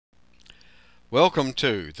Welcome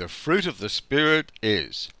to The Fruit of the Spirit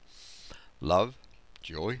is love,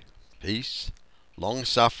 joy, peace,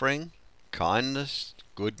 long-suffering, kindness,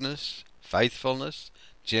 goodness, faithfulness,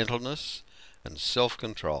 gentleness, and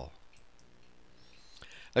self-control.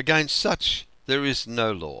 Against such there is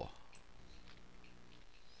no law.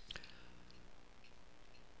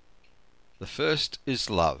 The first is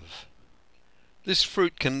love. This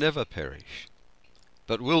fruit can never perish,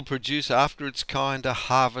 but will produce after its kind a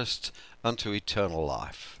harvest unto eternal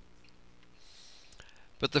life.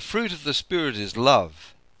 But the fruit of the Spirit is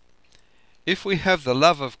love. If we have the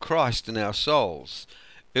love of Christ in our souls,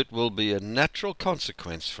 it will be a natural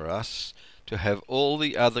consequence for us to have all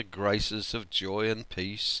the other graces of joy and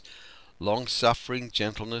peace, long-suffering,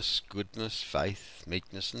 gentleness, goodness, faith,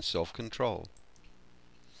 meekness, and self-control.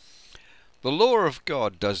 The law of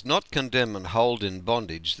God does not condemn and hold in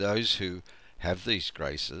bondage those who have these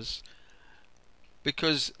graces,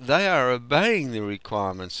 because they are obeying the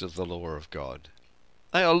requirements of the law of God.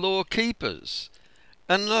 They are law keepers,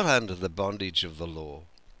 and not under the bondage of the law.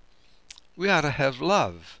 We are to have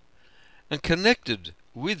love, and connected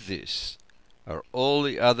with this are all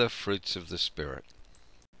the other fruits of the Spirit.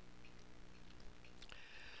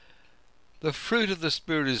 The fruit of the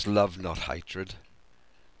Spirit is love, not hatred,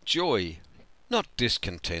 joy, not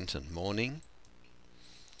discontent and mourning.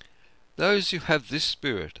 Those who have this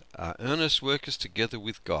Spirit are earnest workers together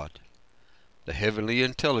with God. The heavenly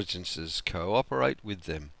intelligences cooperate with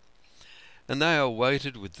them, and they are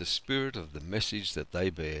weighted with the spirit of the message that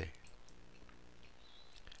they bear.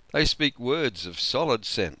 They speak words of solid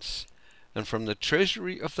sense, and from the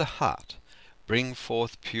treasury of the heart bring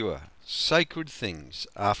forth pure, sacred things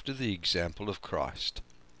after the example of Christ.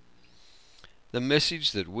 The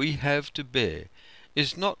message that we have to bear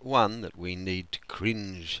is not one that we need to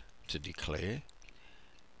cringe to declare.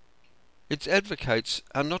 Its advocates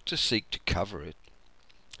are not to seek to cover it,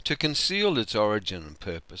 to conceal its origin and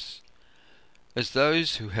purpose, as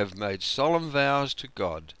those who have made solemn vows to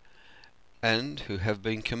God and who have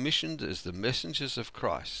been commissioned as the messengers of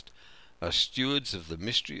Christ are stewards of the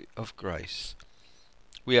mystery of grace.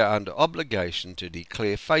 We are under obligation to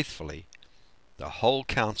declare faithfully the whole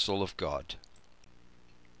counsel of God.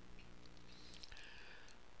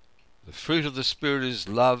 The fruit of the Spirit is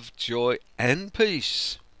love, joy, and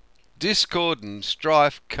peace. Discord and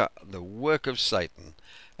strife cut the work of Satan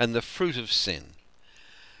and the fruit of sin.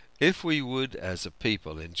 If we would, as a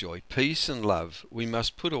people, enjoy peace and love, we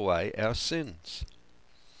must put away our sins.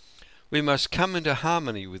 We must come into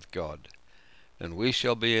harmony with God, and we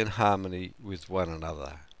shall be in harmony with one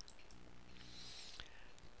another.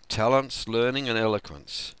 Talents, learning, and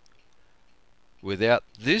eloquence, without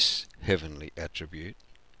this heavenly attribute,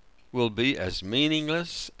 will be as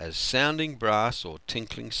meaningless as sounding brass or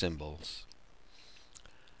tinkling cymbals.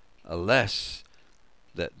 Alas,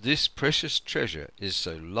 that this precious treasure is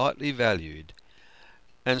so lightly valued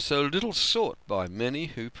and so little sought by many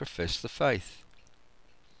who profess the faith.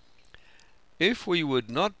 If we would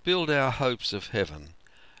not build our hopes of heaven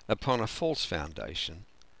upon a false foundation,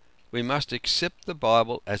 we must accept the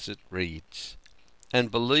Bible as it reads and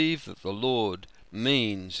believe that the Lord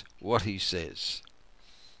means what He says.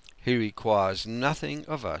 He requires nothing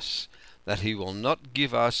of us that He will not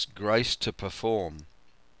give us grace to perform.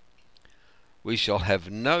 We shall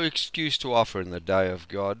have no excuse to offer in the day of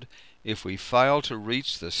God if we fail to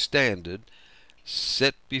reach the standard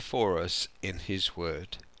set before us in His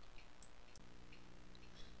Word.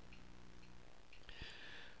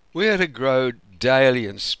 We are to grow daily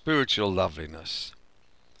in spiritual loveliness.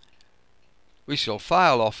 We shall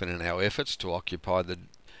fail often in our efforts to occupy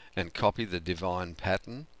and copy the divine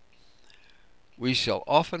pattern. We shall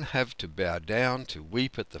often have to bow down to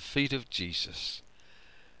weep at the feet of Jesus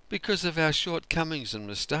because of our shortcomings and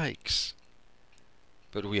mistakes.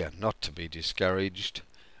 But we are not to be discouraged.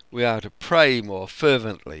 We are to pray more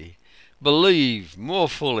fervently, believe more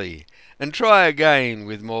fully, and try again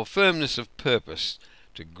with more firmness of purpose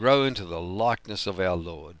to grow into the likeness of our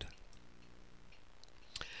Lord.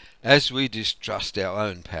 As we distrust our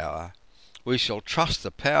own power, we shall trust the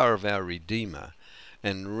power of our Redeemer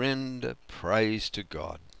and render praise to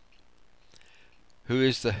God, who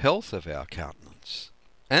is the health of our countenance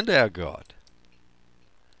and our God.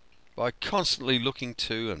 By constantly looking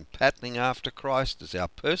to and patterning after Christ as our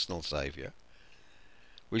personal Saviour,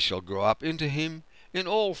 we shall grow up into Him in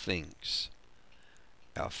all things.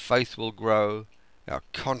 Our faith will grow, our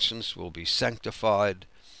conscience will be sanctified,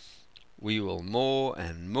 we will more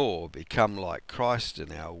and more become like Christ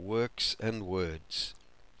in our works and words.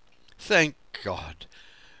 Thank God,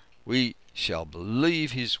 we shall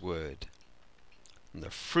believe His word. And the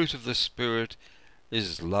fruit of the Spirit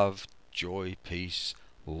is love, joy, peace,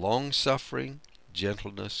 long-suffering,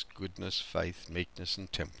 gentleness, goodness, faith, meekness,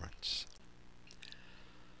 and temperance.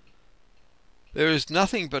 There is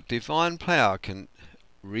nothing but divine power can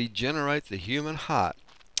regenerate the human heart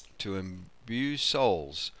to imbue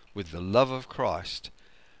souls with the love of Christ,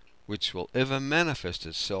 which will ever manifest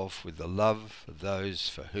itself with the love for those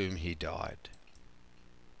for whom he died.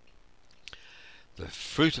 The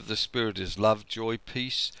fruit of the Spirit is love, joy,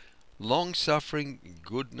 peace, long-suffering,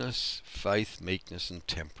 goodness, faith, meekness, and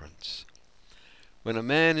temperance. When a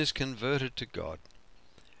man is converted to God,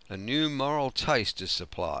 a new moral taste is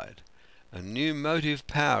supplied, a new motive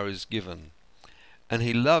power is given, and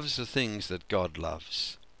he loves the things that God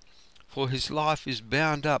loves. For his life is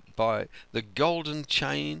bound up by the golden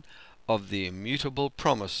chain of the immutable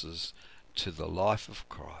promises to the life of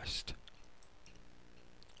Christ.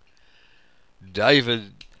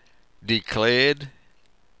 David declared,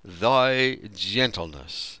 "Thy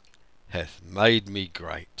gentleness hath made me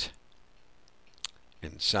great,"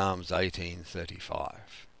 in Psalms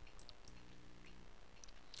 18:35.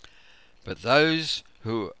 But those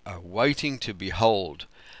who are waiting to behold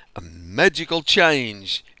a magical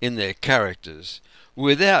change in their characters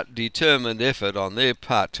without determined effort on their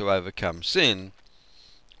part to overcome sin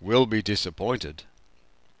will be disappointed.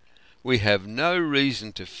 We have no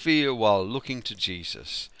reason to fear while looking to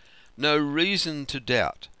Jesus, no reason to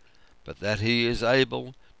doubt, but that he is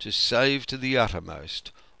able to save to the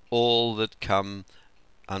uttermost all that come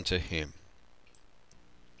unto him.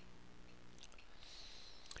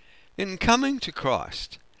 In coming to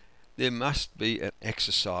Christ, there must be an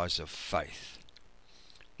exercise of faith.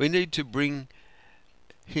 We need to bring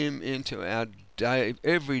him into our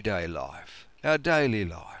everyday life, our daily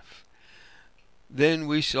life. Then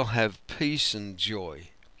we shall have peace and joy,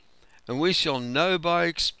 and we shall know by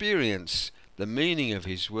experience the meaning of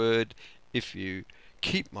his word. If you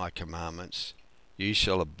keep my commandments, ye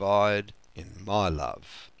shall abide in my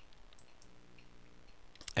love.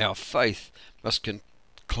 Our faith must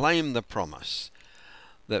claim the promise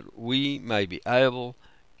that we may be able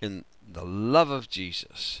in the love of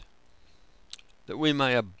Jesus, that we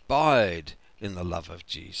may abide in the love of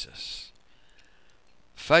Jesus.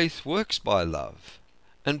 Faith works by love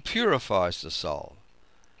and purifies the soul.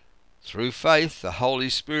 Through faith, the Holy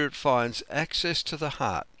Spirit finds access to the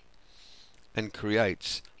heart and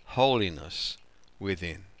creates holiness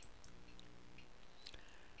within.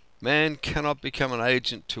 Man cannot become an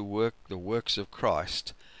agent to work the works of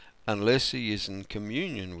Christ unless he is in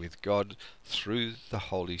communion with God through the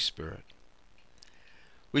Holy Spirit.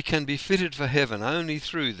 We can be fitted for heaven only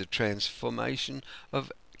through the transformation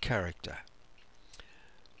of character.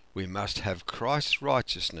 We must have Christ's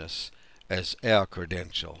righteousness as our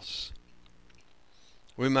credentials.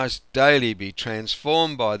 We must daily be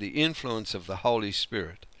transformed by the influence of the Holy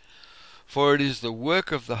Spirit, for it is the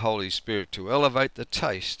work of the Holy Spirit to elevate the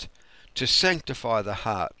taste, to sanctify the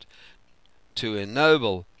heart, to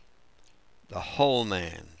ennoble the whole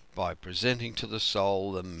man by presenting to the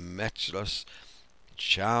soul the matchless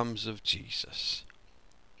charms of Jesus.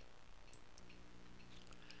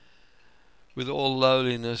 With all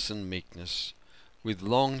lowliness and meekness, with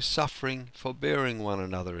long suffering, forbearing one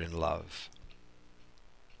another in love.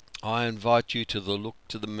 I invite you to look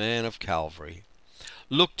to the man of Calvary.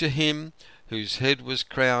 Look to him whose head was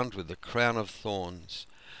crowned with the crown of thorns,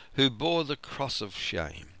 who bore the cross of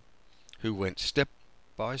shame, who went step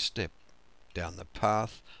by step down the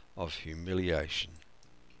path of humiliation.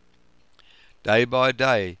 Day by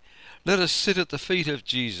day, let us sit at the feet of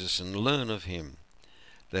Jesus and learn of him,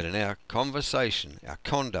 that in our conversation, our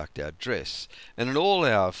conduct, our dress, and in all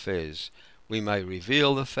our affairs, we may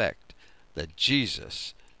reveal the fact that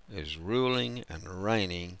Jesus is ruling and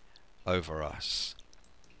reigning over us.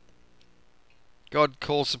 God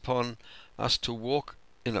calls upon us to walk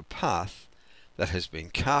in a path that has been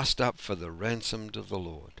cast up for the ransomed of the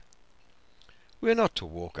Lord. We are not to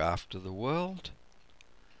walk after the world.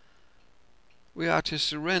 We are to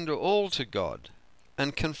surrender all to God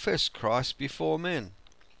and confess Christ before men.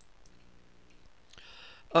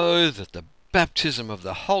 Oh, that the baptism of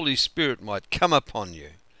the Holy Spirit might come upon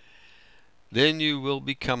you. Then you will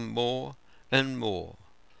become more and more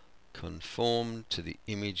conformed to the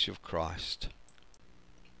image of Christ.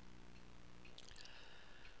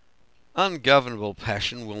 Ungovernable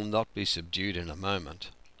passion will not be subdued in a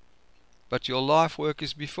moment, but your life work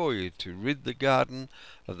is before you to rid the garden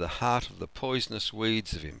of the heart of the poisonous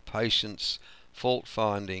weeds of impatience,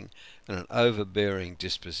 fault-finding, and an overbearing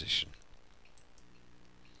disposition.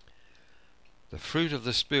 The fruit of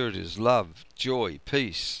the Spirit is love, joy,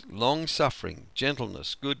 peace, long-suffering,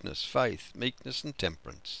 gentleness, goodness, faith, meekness, and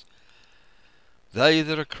temperance. They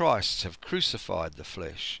that are Christ's have crucified the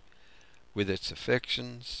flesh with its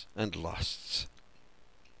affections and lusts.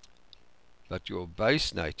 But your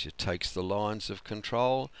base nature takes the lines of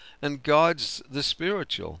control and guides the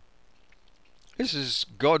spiritual. This is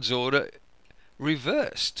God's order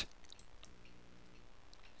reversed.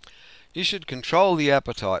 You should control the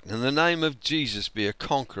appetite and in the name of Jesus be a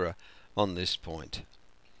conqueror on this point.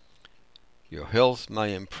 Your health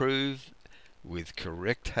may improve with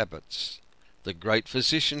correct habits. The great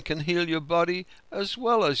physician can heal your body as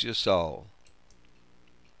well as your soul.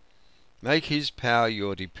 Make his power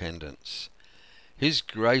your dependence, his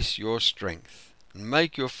grace your strength, and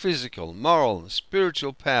make your physical, moral, and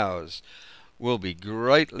spiritual powers will be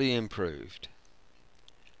greatly improved.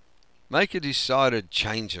 Make a decided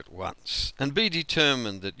change at once, and be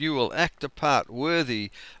determined that you will act a part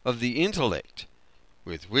worthy of the intellect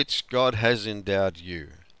with which God has endowed you.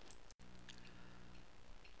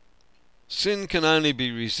 Sin can only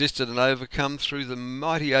be resisted and overcome through the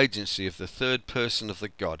mighty agency of the third person of the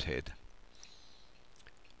Godhead,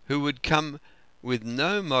 who would come with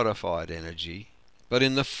no modified energy, but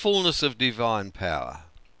in the fullness of divine power.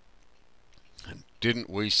 And didn't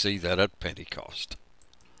we see that at Pentecost?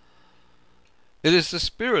 It is the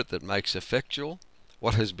Spirit that makes effectual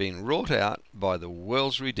what has been wrought out by the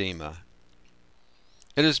world's Redeemer.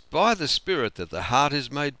 It is by the Spirit that the heart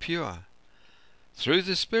is made pure. Through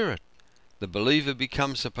the Spirit, the believer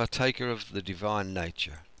becomes a partaker of the divine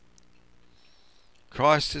nature.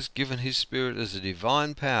 Christ has given his Spirit as a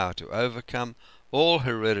divine power to overcome all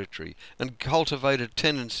hereditary and cultivated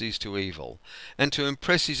tendencies to evil, and to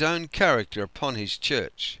impress his own character upon his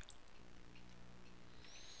church.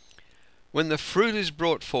 When the fruit is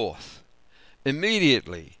brought forth,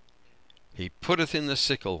 immediately he putteth in the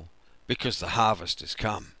sickle, because the harvest is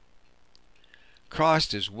come.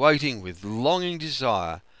 Christ is waiting with longing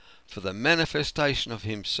desire for the manifestation of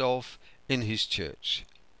himself in his church.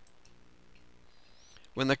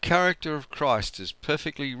 When the character of Christ is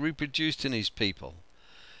perfectly reproduced in his people,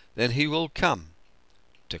 then he will come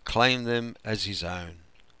to claim them as his own.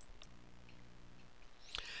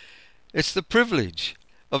 It's the privilege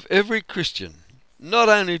of every Christian not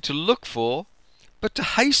only to look for, but to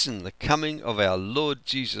hasten the coming of our Lord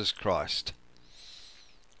Jesus Christ.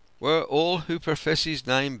 Were all who profess his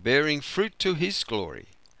name bearing fruit to his glory,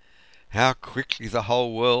 how quickly the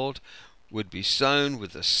whole world would be sown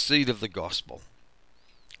with the seed of the gospel.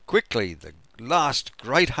 Quickly the last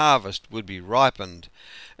great harvest would be ripened,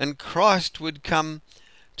 and Christ would come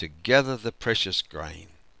to gather the precious grain.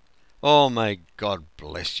 Oh, may God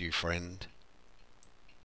bless you, friend.